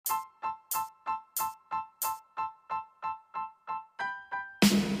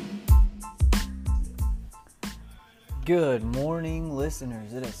Good morning,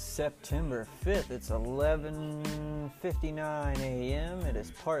 listeners. It is September 5th. It's 11:59 a.m. It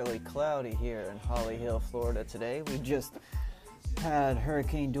is partly cloudy here in Holly Hill, Florida today. We just had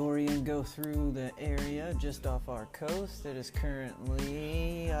Hurricane Dorian go through the area just off our coast. It is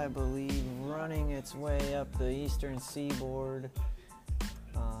currently, I believe, running its way up the eastern seaboard,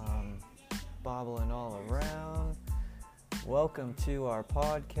 bobbling all around. Welcome to our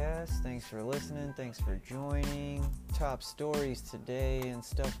podcast. Thanks for listening. Thanks for joining. Top stories today and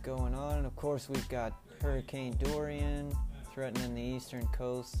stuff going on. And of course, we've got Hurricane Dorian threatening the eastern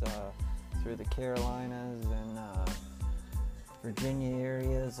coast through the Carolinas and Virginia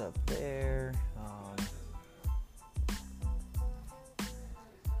areas up there.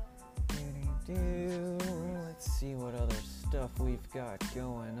 Let's see what other stuff we've got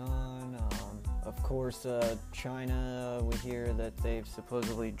going on. Of course, China, we hear that they've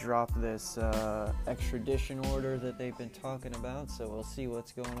supposedly dropped this extradition order that they've been talking about, so we'll see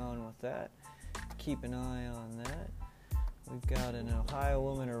what's going on with that. Keep an eye on that. We've got an Ohio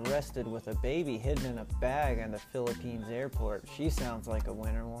woman arrested with a baby hidden in a bag in the Philippines airport. She sounds like a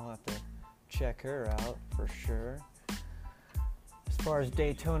winner. We'll have to check her out for sure. As far as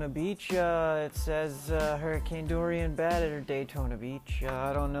Daytona Beach, it says Hurricane Dorian battered Daytona Beach.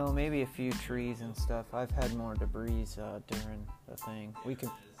 I don't know, maybe a few trees and stuff. I've had more debris during the thing. We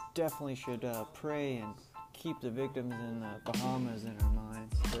definitely should pray and keep the victims in the Bahamas in our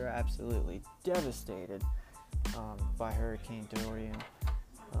minds. They're absolutely devastated by Hurricane Dorian.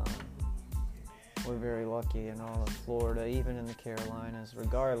 We're very lucky in all of Florida, even in the Carolinas.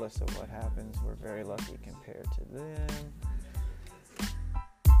 Regardless of what happens, we're very lucky compared to them.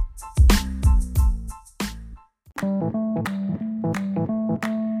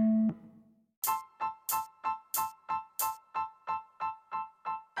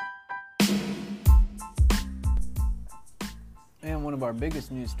 And one of our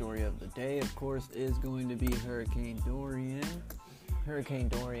biggest news story of the day, of course, is going to be Hurricane Dorian. Hurricane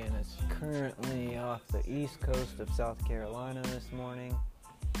Dorian is currently off the east coast of South Carolina this morning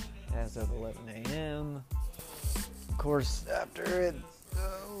as of 11 a.m. Of course, after it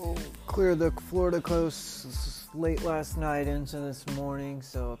cleared the Florida coast late last night into this morning.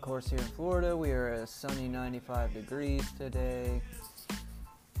 So, of course, here in Florida, we are at a sunny 95 degrees today.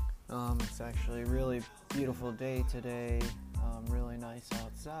 It's actually a really beautiful day today. Really nice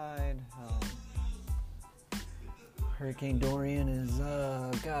outside. Hurricane Dorian has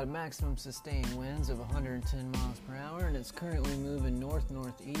got maximum sustained winds of 110 miles per hour, and it's currently moving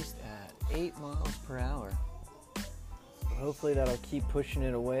north-northeast at 8 miles per hour. Hopefully that'll keep pushing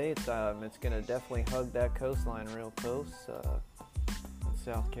it away. It's going to definitely hug that coastline real close, in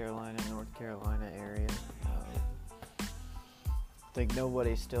South Carolina, North Carolina area. I think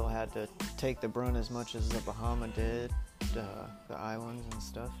nobody still had to take the brunt as much as the Bahama did, the islands and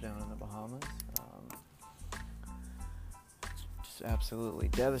stuff down in the Bahamas. Just absolutely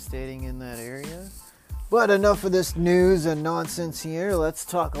devastating in that area. But enough of this news and nonsense here. Let's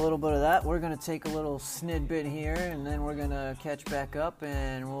talk a little bit of that. We're going to take a little snidbit here, and then we're going to catch back up,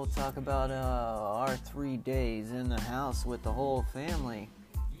 and we'll talk about our 3 days in the house with the whole family.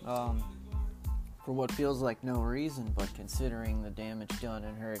 For what feels like no reason, but considering the damage done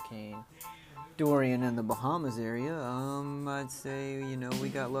in Hurricane Dorian in the Bahamas area, I'd say, we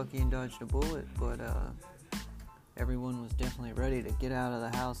got lucky and dodged a bullet, but everyone was definitely ready to get out of the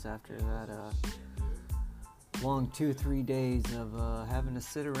house after that long 2-3 days of having to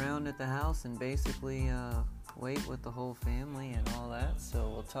sit around at the house and basically wait with the whole family and all that. So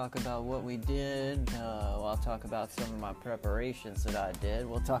we'll talk about what we did. I'll talk about some of my preparations that I did.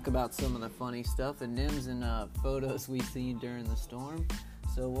 We'll talk about some of the funny stuff and nims and photos we seen during the storm.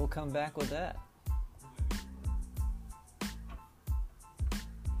 So we'll come back with that.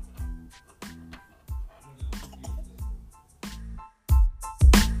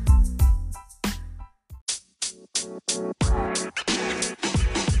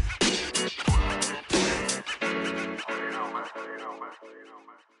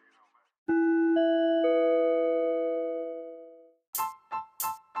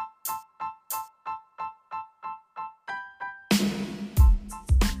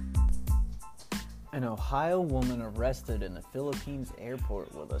 An Ohio woman arrested in the Philippines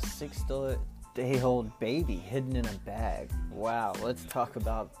airport with a 6-day-old baby hidden in a bag. Wow, let's talk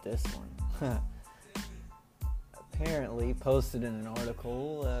about this one. Apparently, posted in an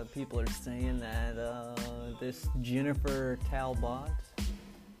article, people are saying that this Jennifer Talbot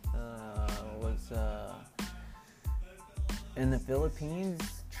was in the Philippines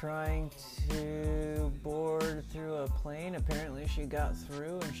trying to board through a plane. Apparently she got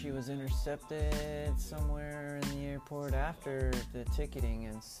through and she was intercepted somewhere in the airport after the ticketing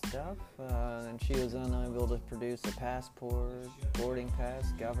and stuff. And she was unable to produce a passport, boarding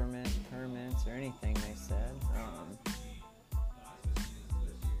pass, government permits, or anything, they said.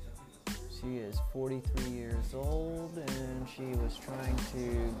 She is 43 years old, and she was trying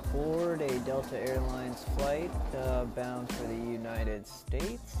to board a Delta Airlines flight bound for the United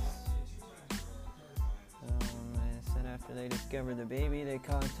States. They said after they discovered the baby, they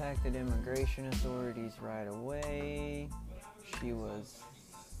contacted immigration authorities right away. She was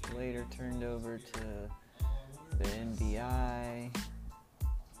later turned over to the NBI.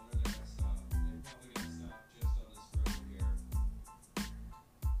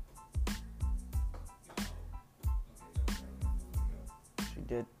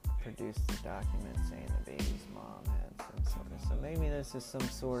 Did produce the document saying the baby's mom had some sort of, so maybe this is some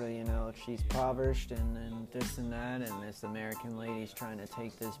sort of, she's impoverished and this and that, and this American lady's trying to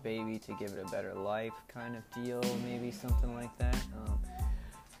take this baby to give it a better life kind of deal, maybe something like that.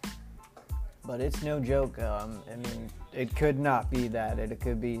 But it's no joke. It could not be that. It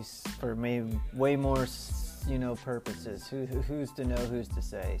could be for maybe way more, purposes. Who's to know? Who's to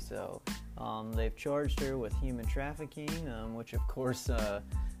say? So they've charged her with human trafficking, which of course,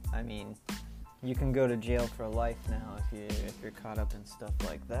 you can go to jail for life now if you're caught up in stuff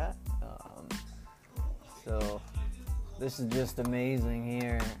like that. So this is just amazing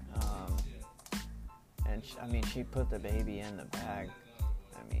here. And she put the baby in the bag.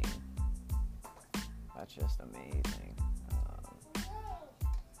 That's just amazing.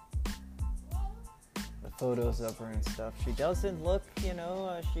 The photos of her and stuff. She doesn't look,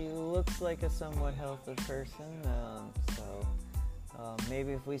 she looks like a somewhat healthy person.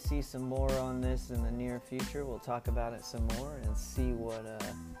 Maybe if we see some more on this in the near future, we'll talk about it some more and see what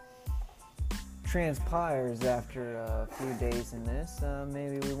transpires after a few days in this.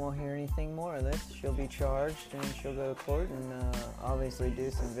 Maybe we won't hear anything more of this. She'll be charged and she'll go to court and obviously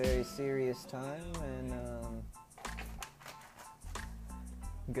do some very serious time and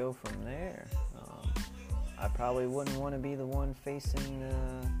go from there. I probably wouldn't want to be the one facing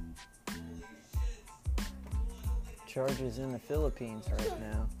charges in the Philippines right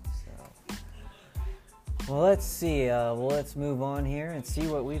now. So, well, let's see. Let's move on here and see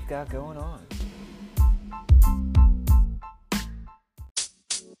what we've got going on.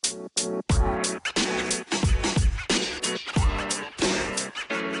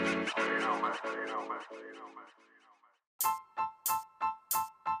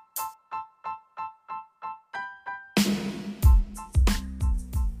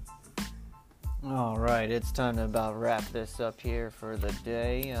 All right, it's time to about wrap this up here for the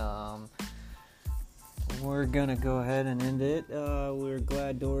day. We're gonna go ahead and end it. We're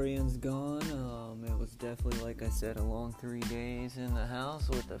glad Dorian's gone. It was definitely, like I said, a long 3 days in the house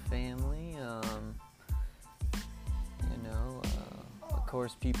with the family. Of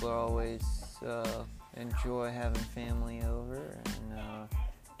course, people are always enjoy having family over and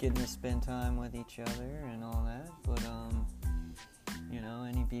getting to spend time with each other and all that. But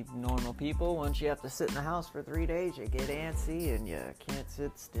any normal people, once you have to sit in the house for 3 days, you get antsy and you can't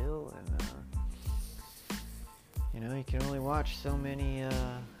sit still, and you can only watch so many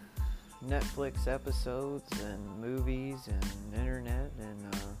Netflix episodes and movies and internet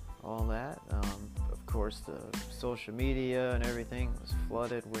and all that. Of course, the social media and everything was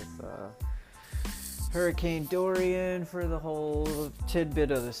flooded with Hurricane Dorian for the whole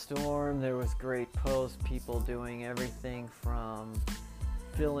tidbit of the storm. There was great posts, people doing everything from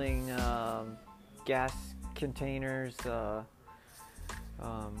filling gas containers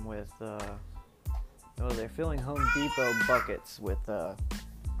with they're filling Home Depot buckets with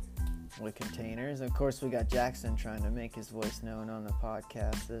containers. Of course, we got Jackson trying to make his voice known on the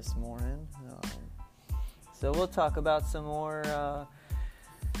podcast this morning. So we'll talk about some more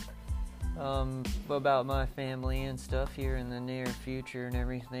about my family and stuff here in the near future and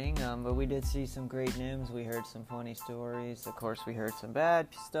everything. But we did see some great news. We heard some funny stories. Of course, we heard some bad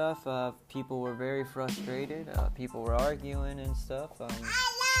stuff. People were very frustrated. People were arguing and stuff,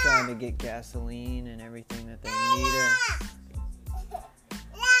 trying to get gasoline and everything that they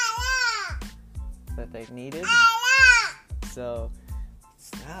needed. So,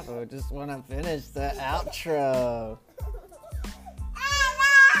 stop. I just want to finish the outro.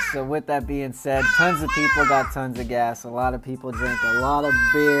 So with that being said, tons of people got tons of gas. A lot of people drank a lot of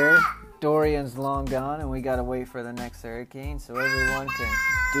beer. Dorian's long gone, and we got to wait for the next hurricane so everyone can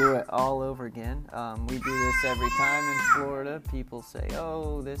do it all over again. We do this every time in Florida. People say,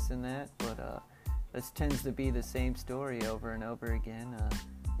 oh, this and that, but this tends to be the same story over and over again.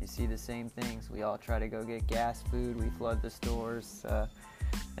 see the same things. We all try to go get gas, food, we flood the stores,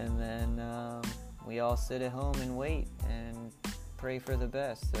 and then we all sit at home and wait and pray for the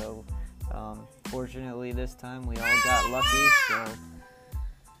best. So fortunately this time we all got lucky, so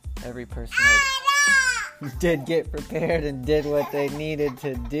every person that did get prepared and did what they needed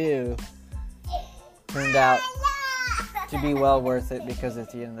to do turned out to be well worth it, because at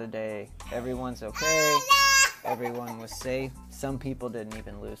the end of the day, everyone's okay, everyone was safe. Some people didn't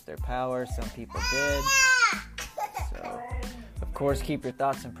even lose their power, some people did. So, of course, keep your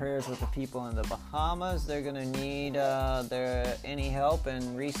thoughts and prayers with the people in the Bahamas. They're going to need any help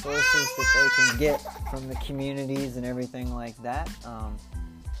and resources that they can get from the communities and everything like that.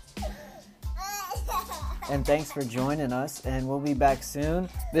 And thanks for joining us, and we'll be back soon.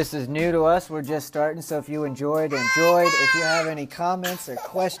 This is new to us. We're just starting, so if you enjoyed. If you have any comments or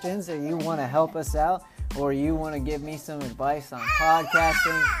questions, or you want to help us out, or you want to give me some advice on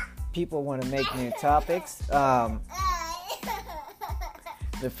podcasting, people want to make new topics.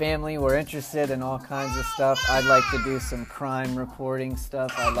 The family, we're interested in all kinds of stuff. I'd like to do some crime reporting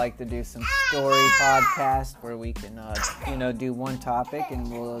stuff. I'd like to do some story podcast where we can, do one topic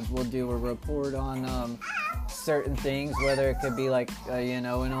and we'll do a report on certain things, whether it could be like, an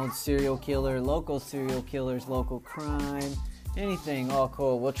old serial killer, local serial killers, local crime, anything, all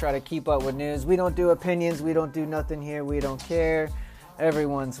cool. We'll try to keep up with news. We don't do opinions. We don't do nothing here. We don't care.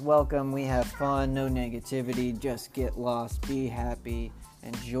 Everyone's welcome. We have fun. No negativity. Just get lost. Be happy.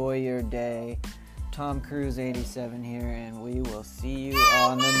 Enjoy your day. Tom Cruise 87 here, and we will see you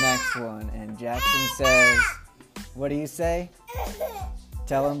on the next one. And Jackson says, what do you say?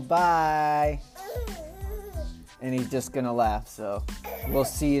 Tell him bye. And he's just gonna laugh, so we'll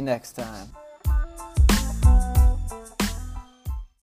see you next time.